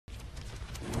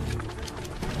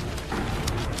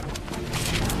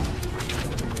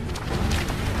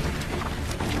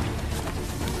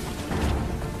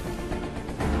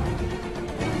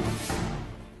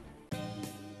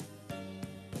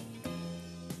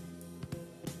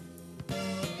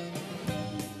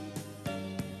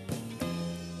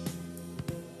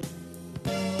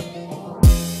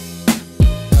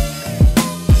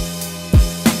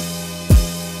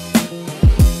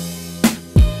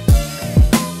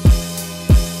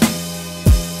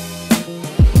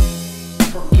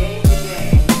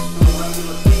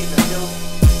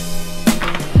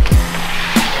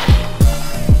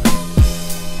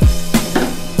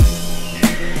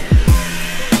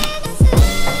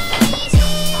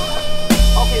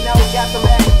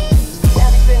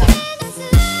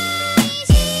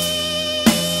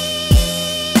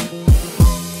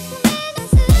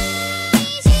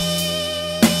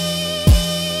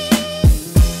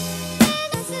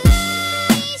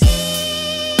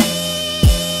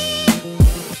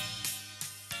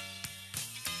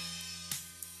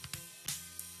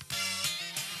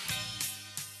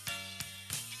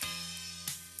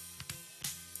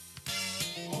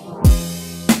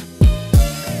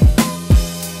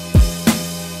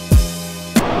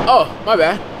Oh, my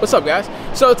bad. What's up, guys?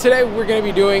 So today we're going to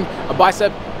be doing a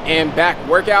bicep and back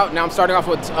workout. Now I'm starting off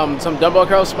with some dumbbell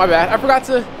curls. My bad. I forgot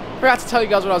to tell you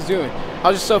guys what I was doing. I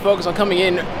was just so focused on coming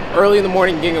in early in the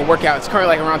morning and getting a workout. It's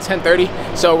currently like around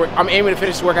 10:30, so I'm aiming to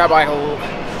finish the workout by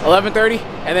 11:30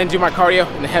 and then do my cardio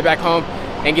and then head back home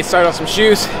and get started on some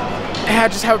shoes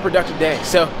and just have a productive day.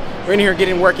 So we're in here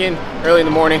getting work in early in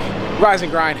the morning, rise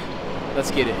and grind. Let's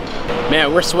get it.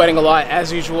 Man, we're sweating a lot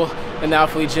as usual in the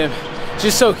Alphalete gym. It's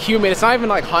just so humid. It's not even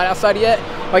like hot outside yet.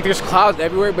 Like there's clouds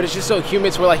everywhere, but it's just so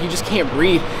humid where like you just can't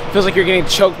breathe. It feels like you're getting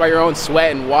choked by your own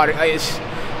sweat and water. Like,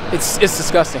 it's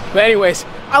disgusting. But anyways,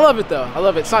 I love it though. I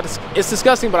love it. It's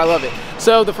disgusting, but I love it.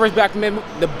 So the first back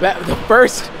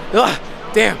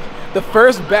the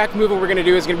first back movement we're gonna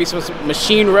do is gonna be some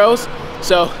machine rows.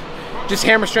 So just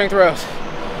hammer strength rows.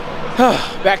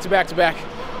 Back to back to back.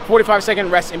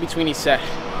 45-second rest in between each set.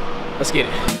 Let's get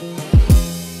it.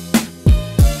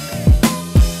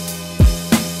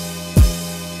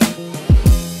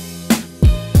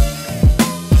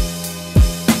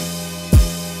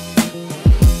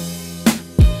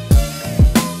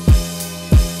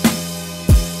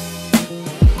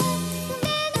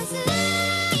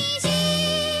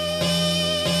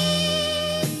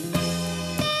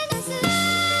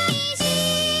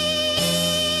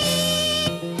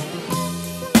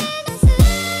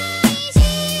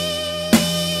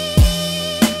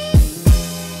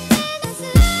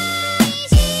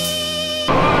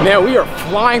 Man, we are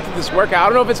flying through this workout. I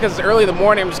don't know if it's because it's early in the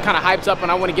morning, I'm just kind of hyped up and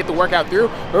I want to get the workout through,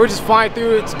 but we're just flying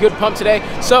through. It's a good pump today.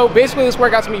 So basically this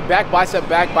workout's gonna be back, bicep,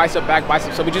 back, bicep, back,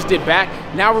 bicep. So we just did back.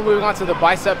 Now we're moving on to the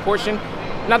bicep portion.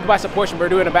 Not the bicep portion, but we're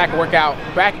doing a back workout.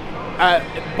 Back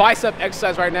bicep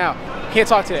exercise right now. Can't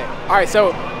talk today. All right,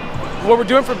 so what we're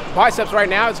doing for biceps right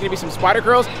now is gonna be some spider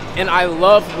curls, and I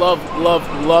love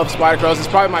spider curls. It's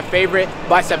probably my favorite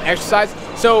bicep exercise.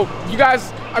 So you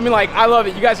guys, I mean, like, I love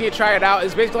it. You guys need to try it out.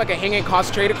 It's basically like a hanging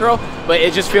concentrated curl, but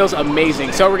it just feels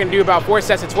amazing. So we're gonna do about 4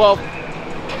 sets of 12.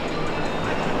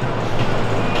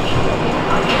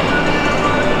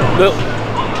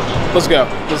 Let's go.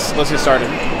 Let's get started.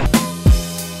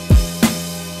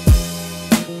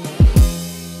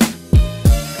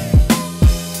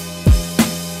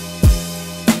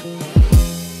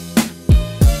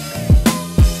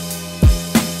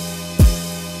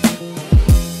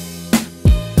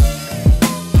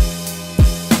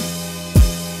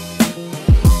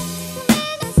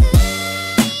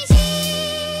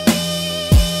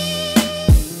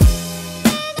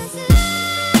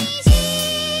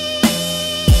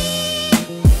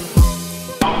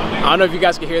 I don't know if you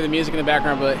guys can hear the music in the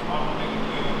background, but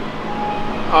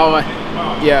oh my,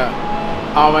 yeah,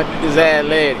 oh my, is that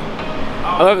lady?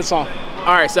 I love this song.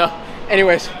 All right, so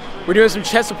anyways, we're doing some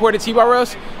chest supported T-bar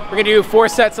rows. We're gonna do 4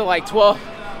 sets of like 12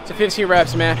 to 15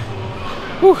 reps, man.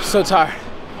 Whew, so tired,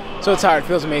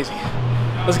 feels amazing.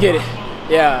 Let's get it.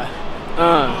 Yeah,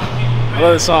 I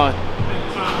love this song.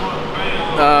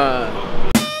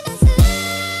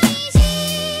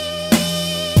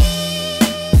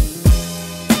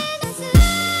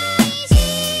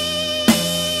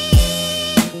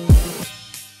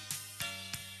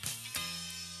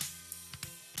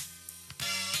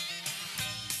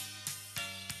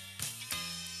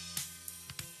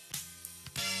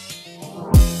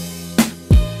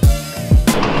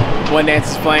 One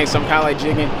dance is playing, so I'm kind of like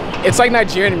jigging. It's like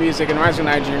Nigerian music, and reminds me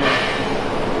of Nigerian.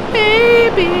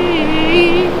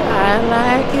 Baby, I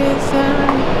like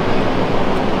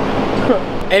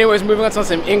it. Anyways, moving on to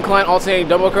some incline alternating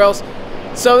dumbbell curls.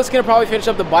 So this is gonna probably finish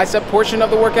up the bicep portion of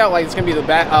the workout. Like it's gonna be the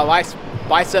back,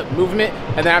 bicep movement,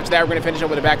 and then after that, we're gonna finish up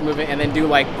with a back movement, and then do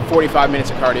like 45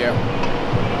 minutes of cardio.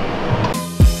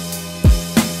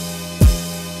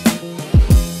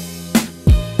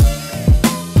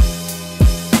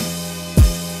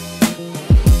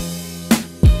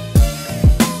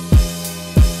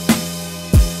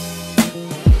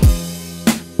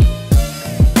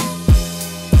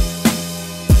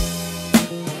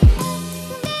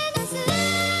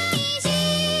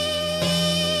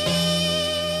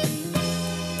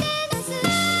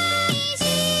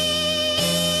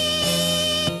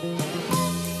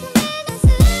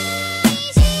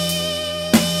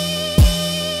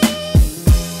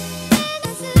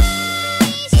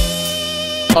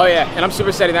 Oh yeah, and I'm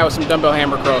supersetting that with some dumbbell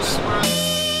hammer curls.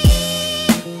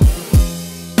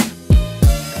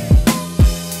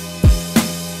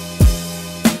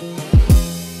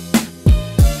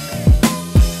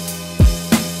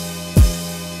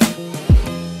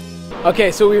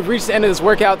 Okay, so we've reached the end of this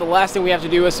workout. The last thing we have to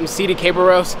do is some seated cable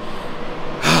rows.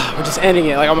 We're just ending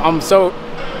it. Like I'm so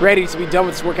ready to be done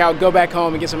with this workout, go back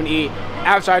home and get something to eat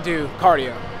after I do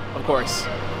cardio, of course.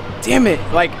 Damn it.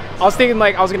 Like, I was thinking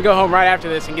like I was gonna go home right after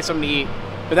this and get something to eat,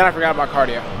 but then I forgot about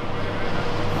cardio.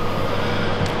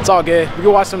 It's all good. We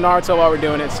can watch some Naruto while we're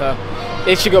doing it, so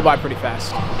it should go by pretty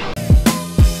fast.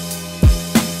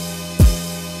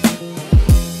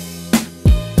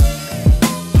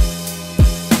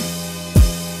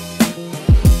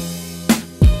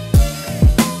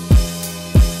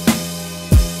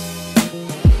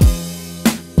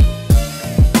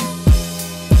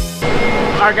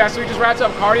 All right, guys, so we just wrapped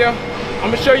up cardio.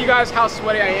 I'm gonna show you guys how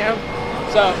sweaty I am.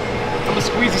 So I'm gonna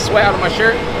squeeze the sweat out of my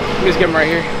shirt. Let me just get him right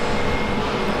here.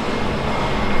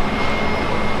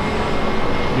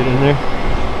 Get in there.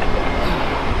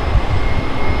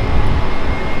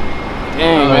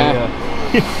 Dang, man.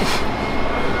 Yeah.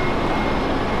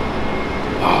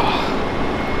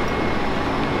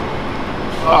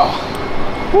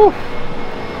 Whew.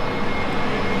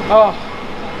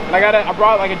 And I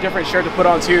brought like a different shirt to put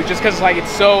on too, just cause like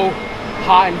it's so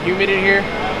hot and humid in here.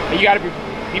 And you gotta be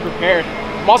prepared.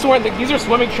 I'm also wearing, these are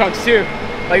swimming trunks too.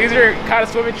 Like these are kind of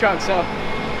swimming trunks, so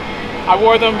I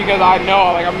wore them because I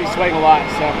know like I'm gonna be sweating a lot,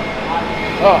 so.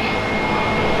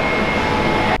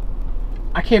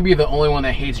 I can't be the only one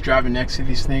that hates driving next to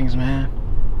these things, man.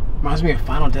 Reminds me of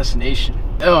Final Destination.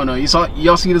 Oh no,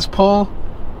 y'all see this pole?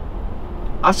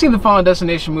 I've seen the Final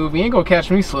Destination movie. You ain't gonna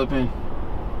catch me slipping.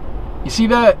 You see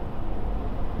that?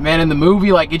 Man, in the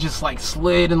movie, like it just like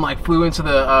slid and like flew into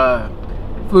the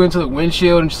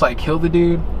windshield and just like killed the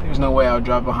dude. There's no way I would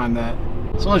drive behind that.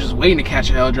 Someone's just waiting to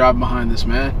catch a L driving behind this,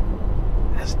 man.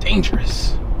 That's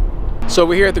dangerous. So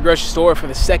we're here at the grocery store for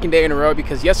the second day in a row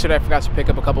because yesterday I forgot to pick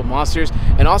up a couple monsters,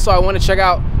 and also I want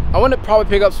to probably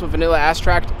pick up some vanilla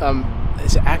extract.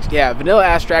 Yeah, vanilla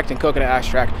extract and coconut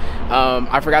extract.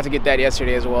 I forgot to get that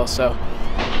yesterday as well. So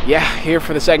yeah, here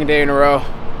for the second day in a row.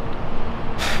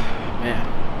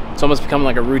 Man, it's almost becoming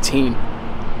like a routine.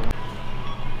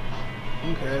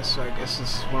 Okay, so I guess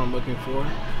this is what I'm looking for.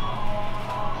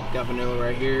 Got vanilla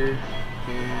right here,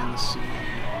 and let's see,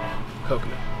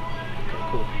 coconut. Okay,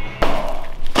 cool.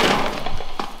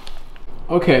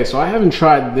 Okay, so I haven't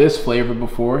tried this flavor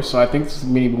before, so I think this is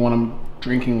maybe one I'm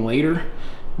drinking later.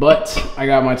 But I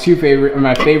got my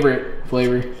favorite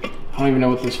flavor. I don't even know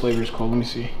what this flavor is called. Let me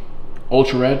see.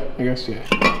 Ultra Red, I guess. Yeah,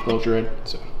 Ultra Red.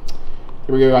 So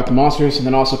here we go. Got the monsters, and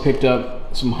then also picked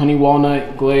up some honey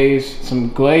walnut glaze, some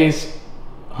glazed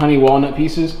honey walnut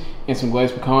pieces, and some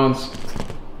glazed pecans.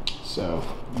 So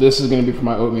this is gonna be for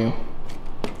my oatmeal.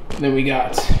 And then we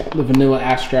got the vanilla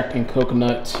extract and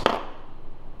coconut,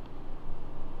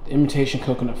 imitation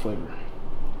coconut flavor.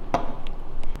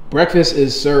 Breakfast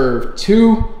is served: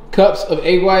 2 cups of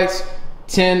egg whites,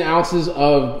 10 ounces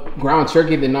of ground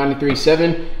turkey, the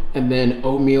 93.7, and then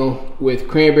oatmeal with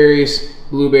cranberries,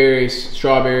 blueberries,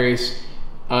 strawberries,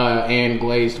 and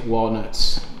glazed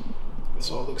walnuts. This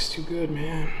all looks too good,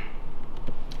 man.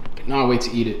 Cannot wait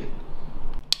to eat it.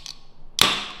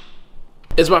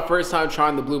 It's my first time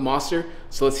trying the blue monster,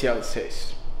 so let's see how this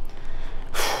tastes.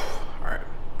 All right.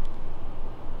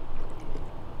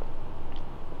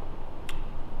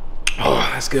 Oh,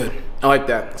 that's good. I like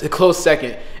that. It's a close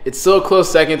second. It's still a close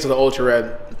second to the Ultra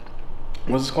Red.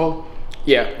 What's this called?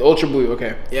 Yeah, the Ultra Blue,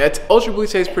 okay. Yeah, Ultra Blue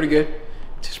tastes pretty good.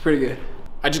 Tastes pretty good.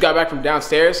 I just got back from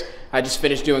downstairs. I just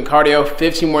finished doing cardio.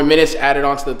 15 more minutes added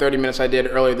on to the 30 minutes I did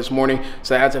earlier this morning.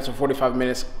 So that adds up to 45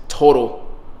 minutes total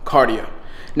cardio.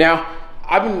 Now,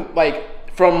 I've been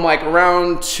like, from like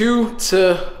around 2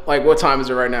 to, like, what time is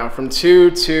it right now? From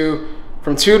 2 to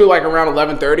like around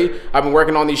 11:30, I've been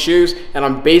working on these shoes, and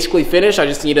I'm basically finished. I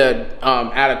just need to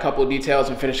add a couple of details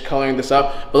and finish coloring this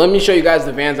up. But let me show you guys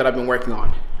the Vans that I've been working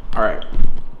on. All right.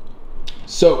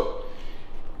 So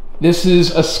this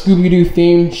is a Scooby-Doo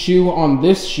themed shoe on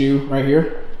this shoe right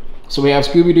here. So we have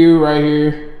Scooby-Doo right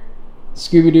here,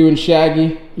 Scooby-Doo and Shaggy,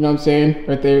 you know what I'm saying?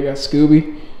 Right there, you got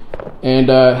Scooby. And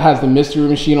has the mystery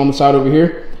machine on the side over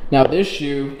here. Now this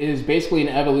shoe is basically an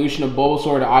evolution of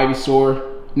Bulbasaur to Ivysaur.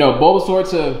 No, Bulbasaur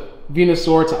to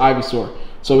Venusaur to Ivysaur.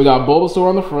 So we got Bulbasaur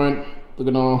on the front,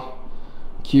 looking all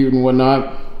cute and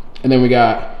whatnot. And then we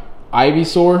got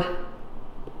Ivysaur.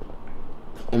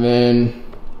 And then,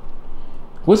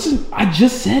 what's his, I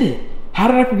just said it. How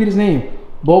did I forget his name?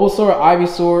 Bulbasaur,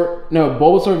 Ivysaur, no,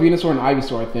 Bulbasaur, Venusaur, and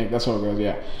Ivysaur, I think. That's how it goes,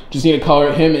 yeah. Just need to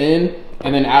color him in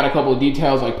and then add a couple of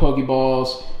details like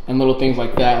Pokeballs and little things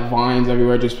like that, vines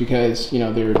everywhere, just because, you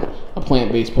know, they're a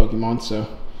plant-based Pokemon, so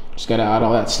just gotta add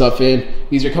all that stuff in.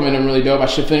 These are coming in really dope. I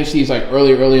should finish these like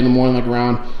early in the morning, like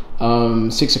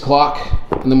around 6 o'clock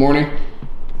in the morning,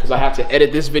 because I have to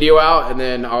edit this video out and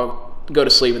then I'll go to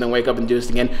sleep and then wake up and do this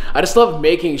again. I just love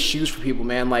making shoes for people,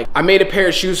 man. Like, I made a pair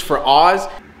of shoes for Oz.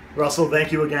 Russell,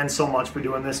 thank you again so much for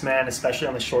doing this, man, especially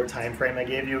on the short time frame I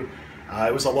gave you.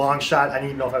 It was a long shot. I didn't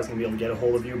even know if I was going to be able to get a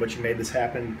hold of you, but you made this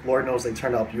happen. Lord knows they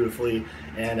turned out beautifully,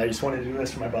 and I just wanted to do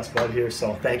this for my best bud here,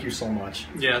 so thank you so much.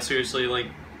 Yeah, seriously, like,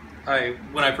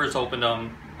 when I first opened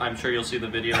them, I'm sure you'll see the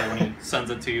video when he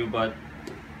sends it to you, but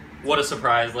what a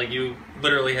surprise. Like, you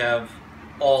literally have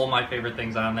all my favorite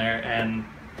things on there, and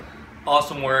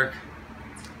awesome work.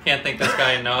 Can't thank this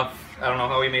guy enough. I don't know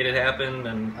how he made it happen,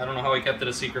 and I don't know how he kept it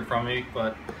a secret from me,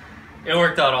 but it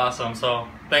worked out awesome. So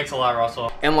thanks a lot,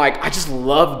 Russell. And like, I just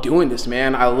love doing this,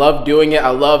 man. I love doing it. I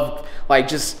love like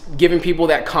just giving people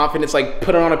that confidence, like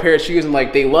putting on a pair of shoes and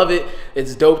like they love it.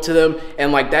 It's dope to them,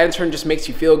 and like that in turn just makes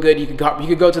you feel good. You could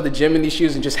go to the gym in these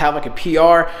shoes and just have like a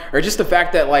PR, or just the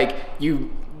fact that like you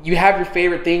have your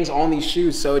favorite things on these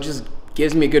shoes. So it just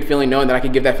gives me a good feeling knowing that I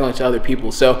can give that feeling to other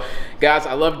people. So guys,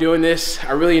 I love doing this.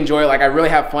 I really enjoy it. Like, I really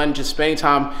have fun just spending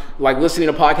time like listening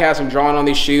to podcasts and drawing on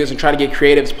these shoes and trying to get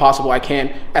creative as possible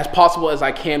as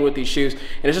I can with these shoes.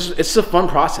 And it's just a fun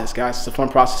process, guys. It's a fun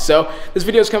process. So this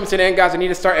video is coming to an end, guys. I need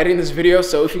to start editing this video.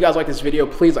 So if you guys like this video,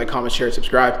 please like, comment, share,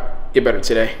 subscribe. Get better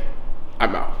today.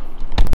 I'm out.